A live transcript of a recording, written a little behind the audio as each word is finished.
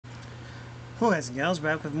Hello guys and gals,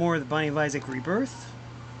 back with more of the Binding of Isaac Rebirth.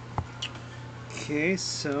 Okay,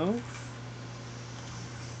 so...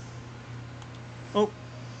 Oh!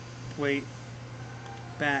 Wait.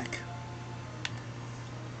 Back.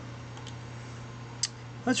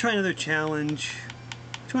 Let's try another challenge.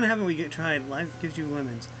 Which one haven't we tried? Life gives you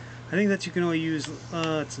lemons. I think that you can only use...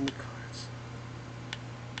 it's in the cards.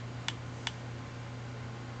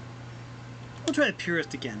 We'll try the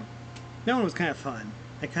Purist again. That one was kind of fun.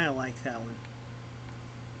 I kind of like that one.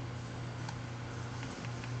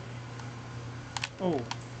 Oh.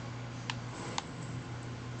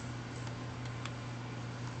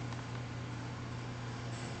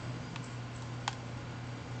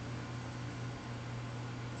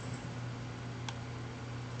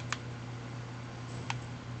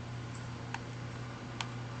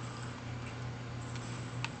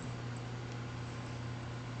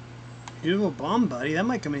 Beautiful bomb buddy, that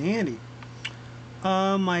might come in handy.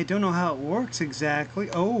 I don't know how it works exactly.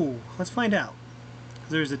 Oh, let's find out.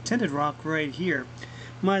 There's a tinted rock right here.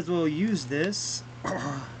 Might as well use this.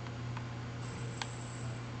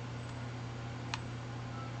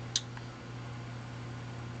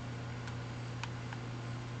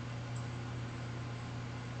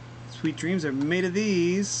 Sweet dreams are made of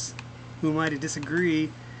these. Who am I to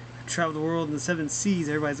disagree? I've traveled the world in the 7 seas.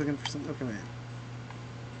 Everybody's looking for something. Okay, man.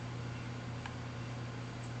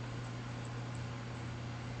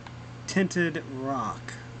 Tinted rock.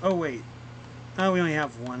 Oh wait. Oh, we only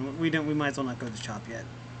have one. We might as well not go to the shop yet.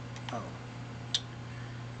 Oh.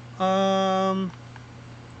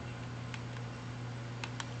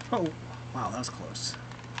 Oh, wow, that was close.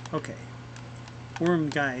 Okay. Worm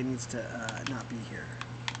guy needs to not be here.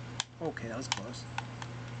 Okay, that was close.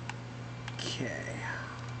 Okay.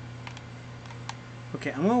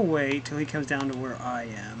 Okay, I'm gonna wait till he comes down to where I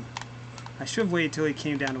am. I should have waited till he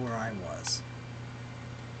came down to where I was.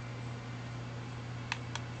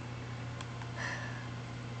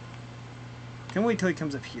 Can wait till he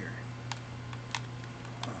comes up here.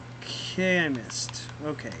 Okay, I missed.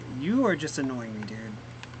 Okay, you are just annoying me, dude.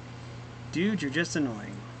 Dude, you're just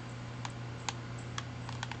annoying.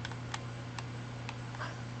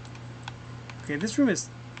 Okay, this room is...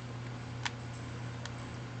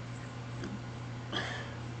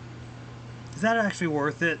 Is that actually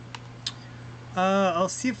worth it? I'll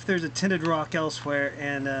see if there's a tinted rock elsewhere,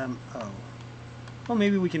 and, oh. Well,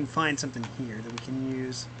 maybe we can find something here that we can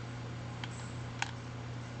use.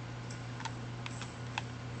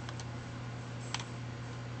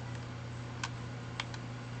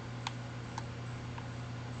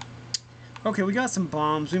 Okay, we got some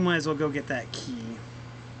bombs. We might as well go get that key.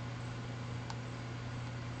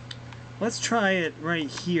 Let's try it right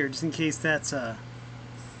here, just in case that's a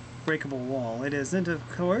breakable wall. It isn't, of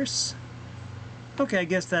course. Okay, I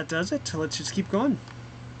guess that does it. Let's just keep going.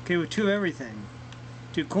 Okay, with 2 of everything.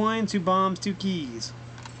 2 coins, 2 bombs, 2 keys.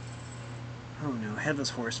 Oh no, Headless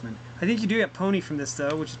Horseman. I think you do get Pony from this,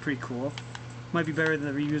 though, which is pretty cool. Might be better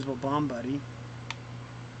than the reusable bomb buddy.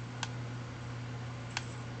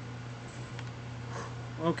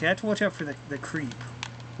 Okay, I have to watch out for the creep.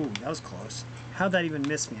 Ooh, that was close. How'd that even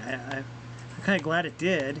miss me? I'm kind of glad it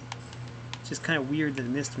did. It's just kind of weird that it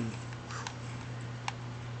missed me.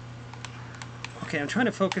 Okay, I'm trying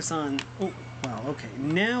to focus on... Oh, wow, okay.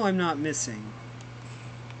 Now I'm not missing.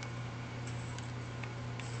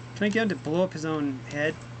 Can I get him to blow up his own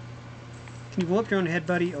head? Can you blow up your own head,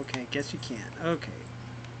 buddy? Okay, guess you can. Okay.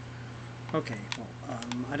 Okay, well,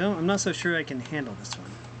 I'm not so sure I can handle this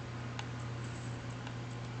one.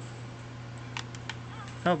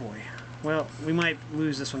 Oh boy. Well, we might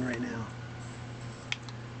lose this one right now.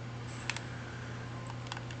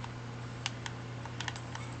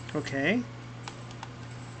 Okay.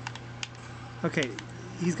 Okay,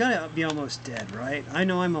 he's got to be almost dead, right? I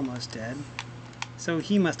know I'm almost dead. So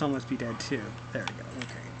he must almost be dead too. There we go,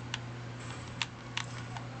 okay.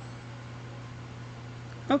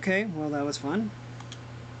 Okay, well that was fun.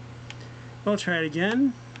 We'll try it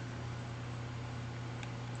again.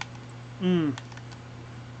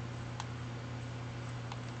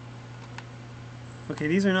 Okay,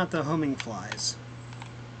 these are not the homing flies.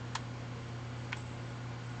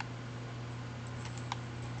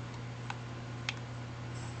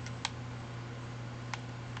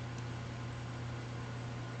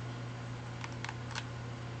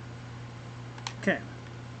 Okay.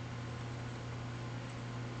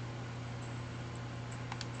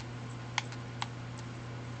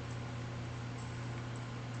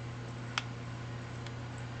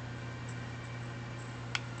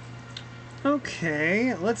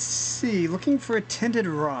 Okay, let's see. Looking for a tinted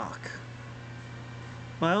rock.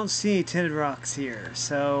 Well, I don't see any tinted rocks here,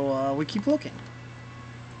 so we keep looking.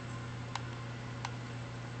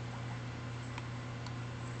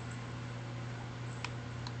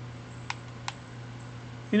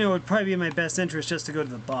 You know, it would probably be in my best interest just to go to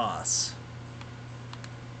the boss.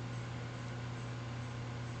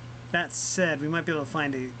 That said, we might be able to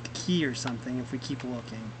find a key or something if we keep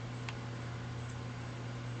looking.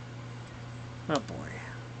 Oh boy.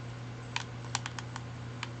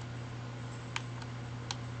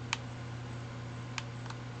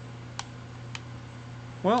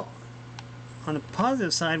 Well, on the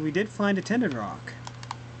positive side, we did find a tinted rock.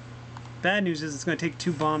 Bad news is it's going to take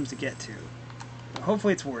 2 bombs to get to. But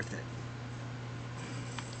hopefully it's worth it.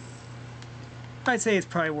 I'd say it's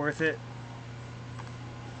probably worth it.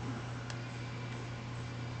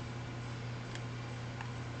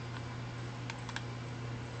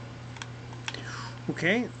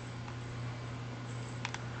 Okay.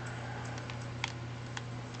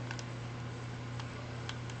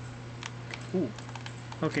 Ooh.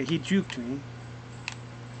 Okay, he juked me.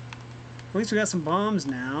 At least we got some bombs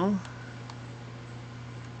now.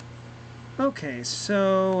 Okay,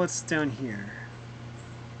 so what's down here?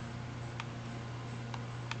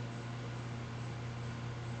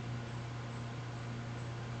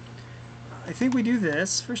 I think we do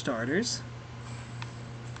this for starters.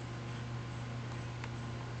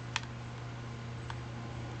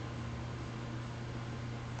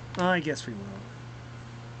 I guess we will.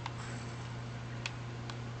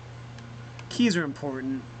 Keys are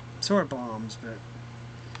important, so are bombs, but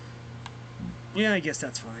yeah, I guess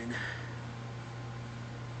that's fine.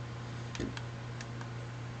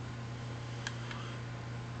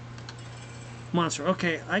 Monstro.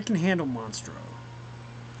 Okay, I can handle Monstro.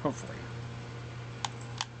 Hopefully.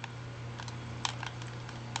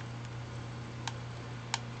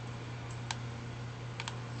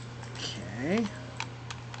 Okay.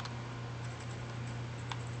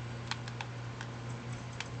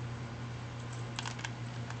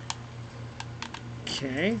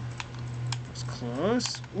 Okay. That was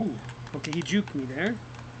close. Ooh. Okay, he juked me there.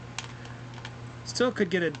 Still could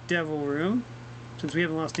get a devil room, since we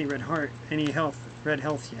haven't lost any red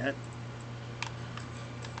health yet.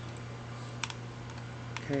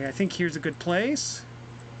 Okay, I think here's a good place.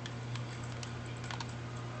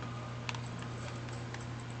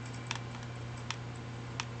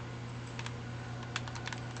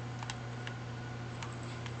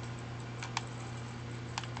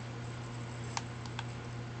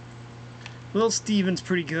 Little Steven's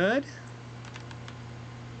pretty good.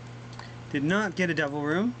 Did not get a devil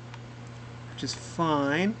room, which is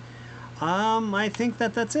fine. I think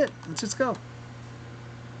that's it. Let's just go. At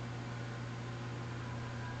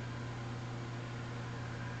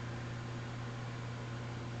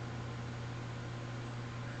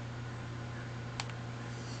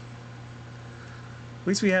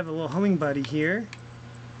least we have a little homing buddy here.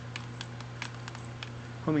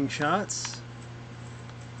 Homing shots.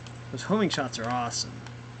 Those homing shots are awesome.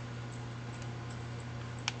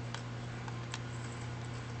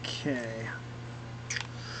 Okay.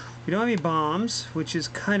 We don't have any bombs, which is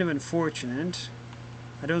kind of unfortunate.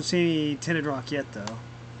 I don't see any tinted rock yet, though.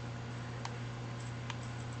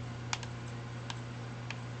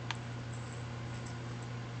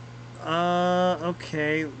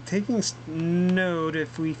 Okay. Taking note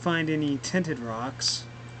if we find any tinted rocks.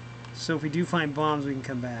 So if we do find bombs, we can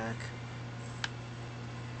come back.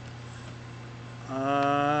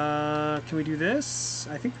 Can we do this?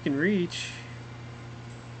 I think we can reach.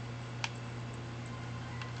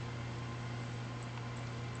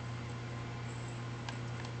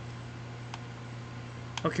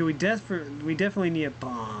 Okay, we definitely need a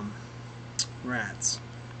bomb. Rats.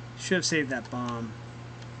 Should have saved that bomb.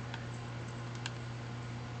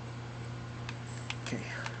 Okay.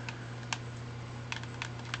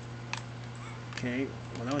 Okay,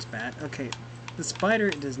 well that was bad. Okay, the spider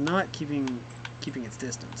is not keeping its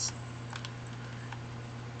distance.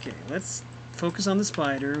 Okay, let's focus on the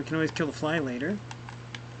spider. We can always kill the fly later.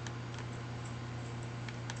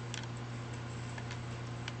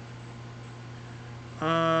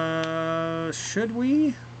 Should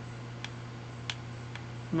we?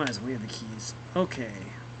 Might as well. We have the keys. Okay.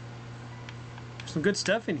 There's some good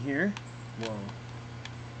stuff in here. Whoa.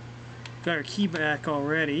 Got our key back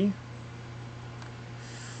already.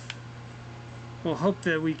 We'll hope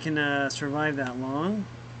that we can survive that long.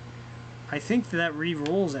 I think that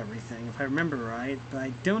re-rolls everything, if I remember right, but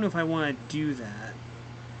I don't know if I want to do that.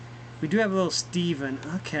 We do have a little Steven.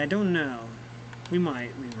 Okay, I don't know. We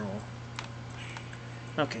might re-roll.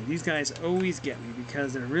 Okay, these guys always get me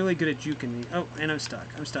because they're really good at juking me. Oh, and I'm stuck.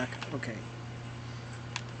 I'm stuck. Okay.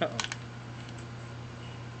 Uh-oh.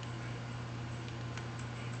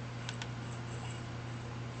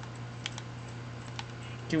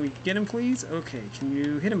 Can we get him, please? Okay, can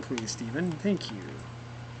you hit him, please, Steven? Thank you.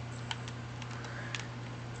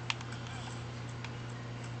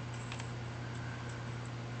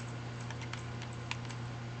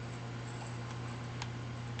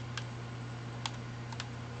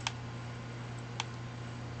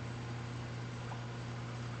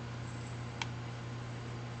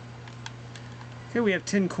 Okay, we have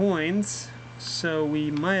 10 coins, so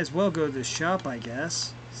we might as well go to the shop, I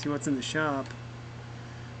guess. See what's in the shop.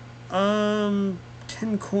 10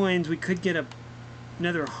 coins, we could get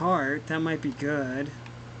another heart. That might be good.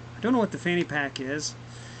 I don't know what the fanny pack is.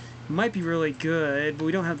 It might be really good, but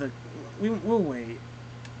we don't have the... We'll wait.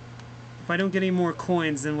 If I don't get any more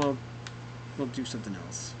coins, then we'll do something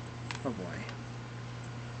else. Oh boy.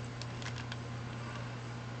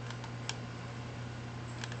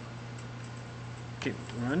 Okay,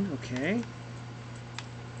 run, okay.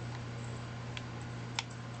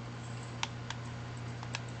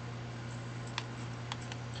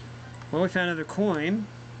 Well, we found another coin.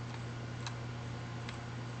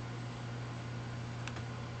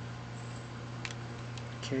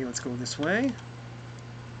 Okay, let's go this way.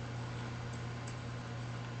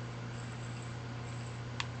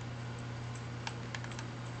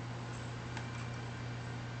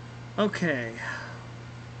 Okay.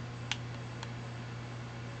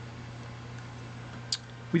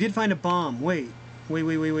 We did find a bomb. Wait. There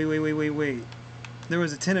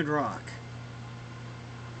was a tinted rock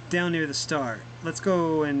down near the start. Let's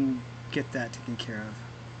go and get that taken care of.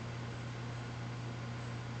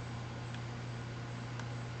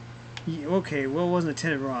 Yeah, okay, well, it wasn't a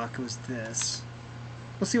tinted rock, it was this.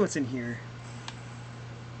 We'll see what's in here.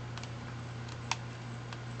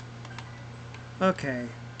 Okay.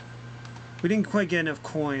 We didn't quite get enough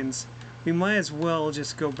coins. We might as well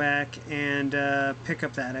just go back and pick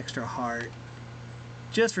up that extra heart.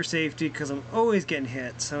 Just for safety, because I'm always getting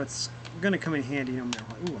hit, so it's going to come in handy no matter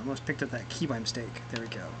what. Ooh, I almost picked up that key by mistake. There we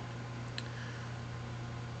go.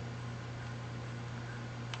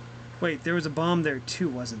 Wait, there was a bomb there too,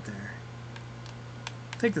 wasn't there?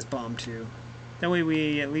 Take this bomb too. That way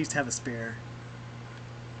we at least have a spare.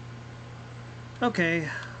 Okay.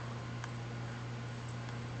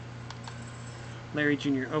 Larry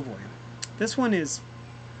Jr. Oh boy. This one is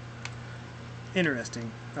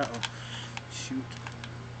interesting. Uh-oh. Shoot.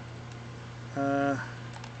 Uh-oh.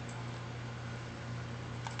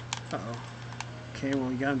 Okay,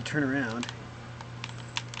 well, you got him to turn around.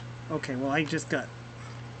 Okay, well, I just got...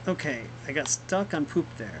 Okay, I got stuck on poop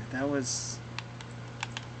there. That was...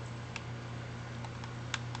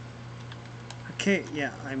 Okay,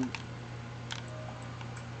 yeah, I'm...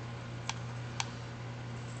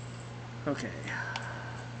 Okay.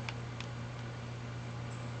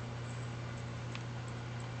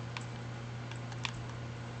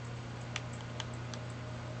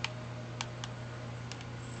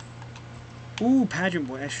 Ooh, pageant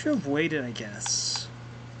boy. I should have waited, I guess.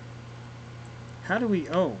 How do we...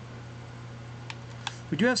 Oh.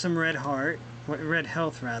 We do have some red heart. Red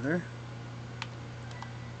health, rather.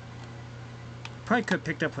 Probably could have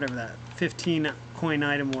picked up whatever that 15 coin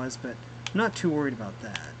item was, but I'm not too worried about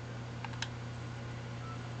that.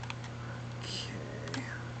 Okay.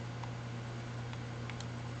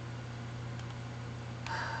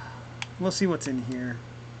 We'll see what's in here.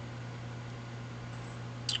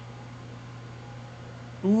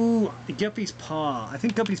 Ooh, Guppy's Paw. I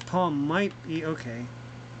think Guppy's Paw might be... Okay.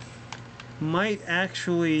 Might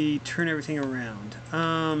actually turn everything around.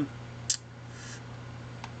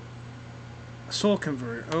 Soul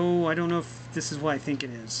Converter. Oh, I don't know if this is what I think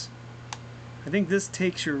it is. I think this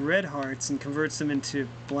takes your red hearts and converts them into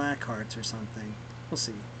black hearts or something. We'll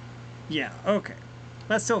see. Yeah, okay.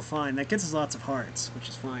 That's still fine. That gets us lots of hearts, which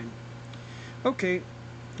is fine. Okay,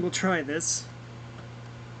 we'll try this.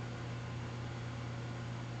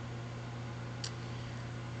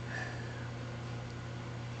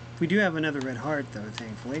 We do have another red heart, though,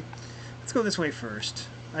 thankfully. Let's go this way first.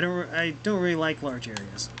 I don't really like large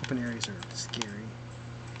areas. Open areas are scary.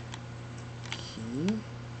 Okay.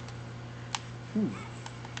 Ooh.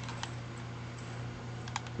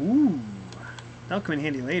 Ooh. That'll come in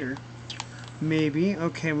handy later. Maybe.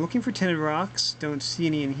 Okay, I'm looking for tinted rocks. Don't see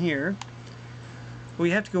any in here.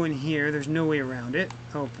 We have to go in here. There's no way around it.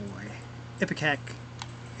 Oh boy.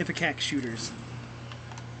 Ipecac shooters.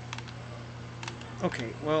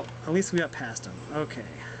 Okay, well, at least we got past them. Okay.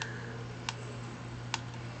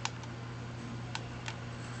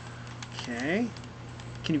 Okay.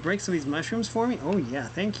 Can you break some of these mushrooms for me? Oh yeah,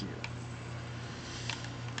 thank you.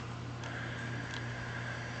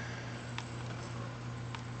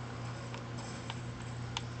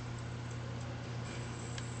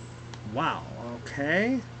 Wow,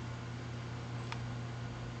 okay.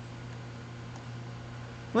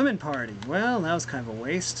 Lemon Party. Well, that was kind of a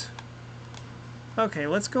waste. Okay,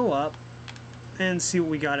 let's go up and see what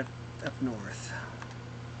we got up north.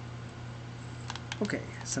 Okay,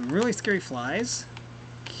 some really scary flies.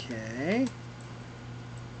 Okay.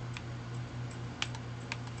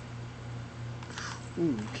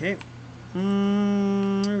 Ooh, okay.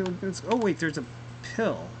 Oh, wait, there's a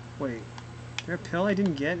pill. Wait, is there a pill I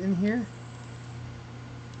didn't get in here?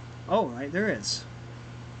 Oh, right, there is.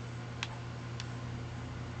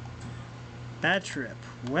 Bad trip.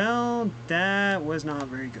 Well, that was not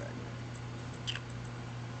very good.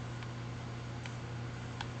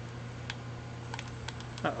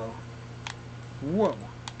 Uh-oh. Whoa.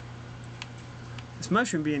 This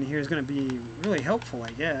mushroom being here is going to be really helpful,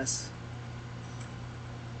 I guess.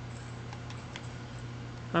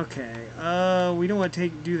 Okay, we don't want to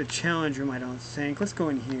do the challenge room, I don't think. Let's go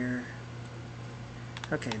in here.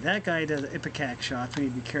 Okay, that guy does ipecac shots. We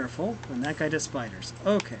need to be careful. And that guy does spiders.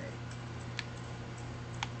 Okay.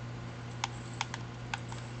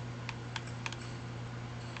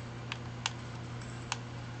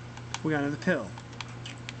 We got another pill.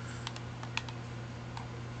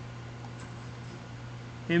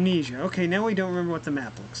 Amnesia. Okay, now we don't remember what the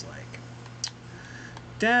map looks like.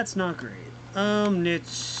 That's not great.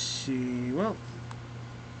 Let's see. Well,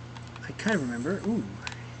 I kind of remember. Ooh.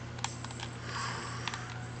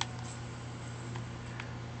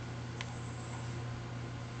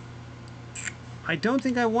 I don't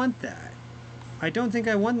think I want that. I don't think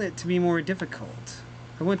I want it to be more difficult.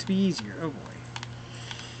 I want it to be easier. Oh boy.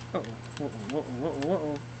 Uh-oh.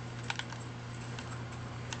 Uh-oh.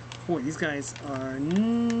 Boy, these guys are...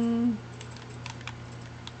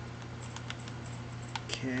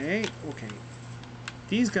 Okay.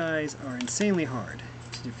 These guys are insanely hard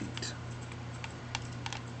to defeat.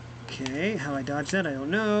 Okay, how I dodge that, I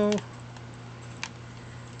don't know.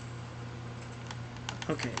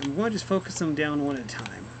 Okay, I'm going to just focus them down one at a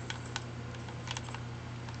time.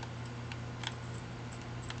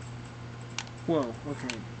 Whoa,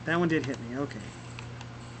 okay. That one did hit me, okay.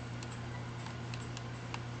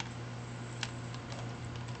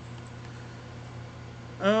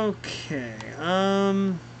 Okay,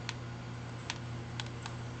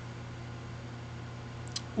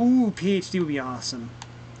 Ooh, PhD would be awesome.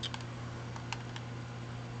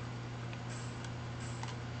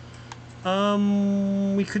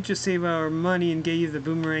 We could just save our money and get you the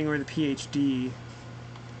boomerang or the PhD.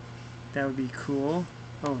 That would be cool.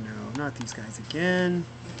 Oh no, not these guys again.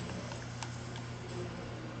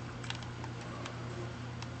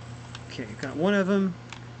 Okay, got one of them.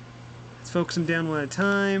 Let's focus them down one at a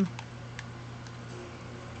time.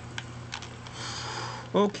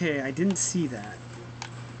 Okay, I didn't see that.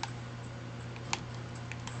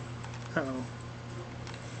 Uh-oh.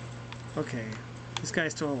 Okay, this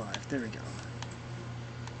guy's still alive. There we go.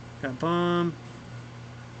 Got a bomb.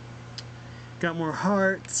 Got more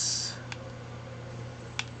hearts.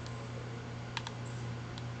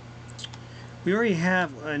 We already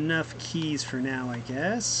have enough keys for now, I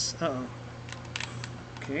guess. Uh-oh.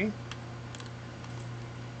 Okay.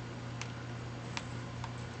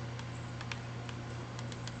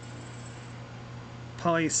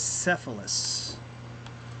 Polycephalus.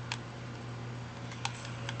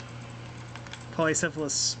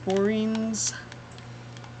 Polycephalus sporines.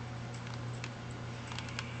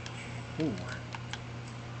 Ooh.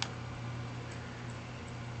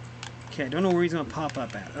 Okay, I don't know where he's going to pop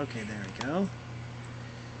up at. Okay, there we go.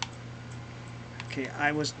 Okay,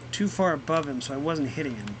 I was too far above him, so I wasn't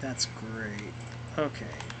hitting him. That's great. Okay.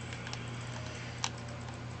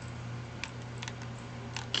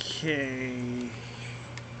 Okay.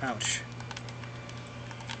 Ouch.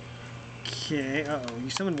 Okay, uh-oh. You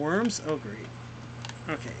summoned worms? Oh, great.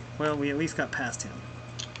 Okay, well, we at least got past him.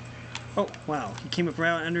 Oh, wow. He came up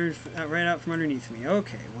right out from underneath me.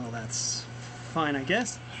 Okay, well, that's fine, I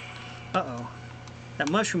guess. Uh-oh. That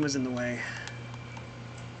mushroom was in the way.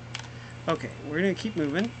 Okay, we're going to keep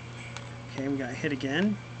moving. Okay, we got hit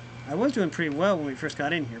again. I was doing pretty well when we first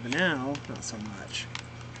got in here, but now, not so much.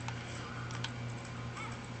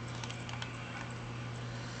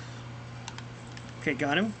 Okay,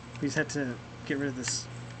 got him. We just had to get rid of this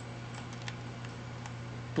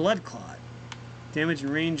blood clot. Damage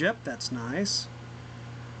and range up, that's nice.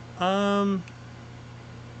 I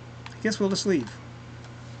guess we'll just leave.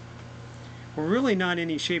 We're really not in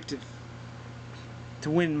any shape to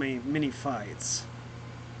win many fights.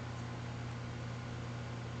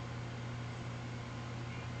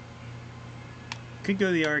 Could go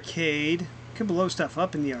to the arcade. Could blow stuff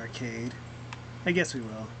up in the arcade. I guess we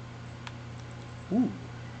will. Ooh.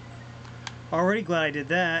 Already glad I did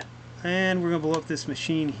that. And we're going to blow up this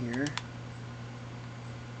machine here.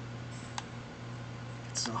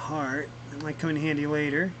 It's a heart. That might come in handy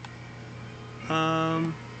later.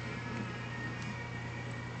 Oh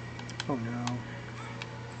no.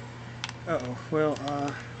 Uh-oh. Well,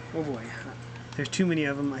 oh boy. There's too many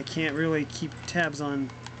of them. I can't really keep tabs on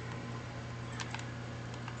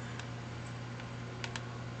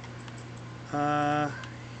Wow,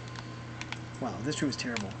 this room is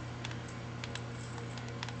terrible.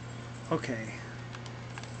 Okay.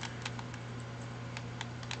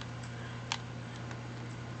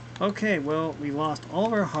 Okay, well, we lost all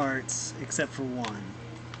of our hearts except for one.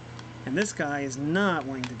 And this guy is not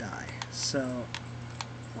wanting to die. So,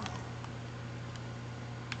 well.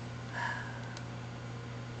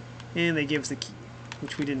 And they gave us the key,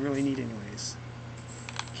 which we didn't really need anyways.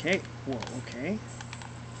 Okay, whoa, okay.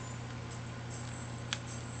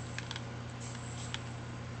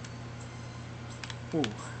 Ooh.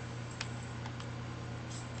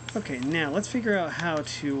 Okay, now let's figure out how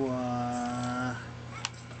to,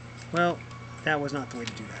 well, that was not the way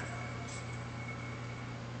to do that.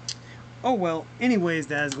 Oh well, anyways,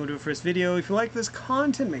 that is going to do it for this video. If you like this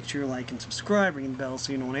content, make sure you like and subscribe, ring the bell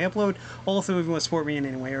so you know when I upload. Also, if you want to support me in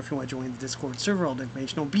any way, or if you want to join the Discord server, all the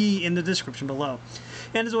information will be in the description below.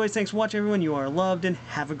 And as always, thanks for watching, everyone. You are loved, and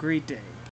have a great day.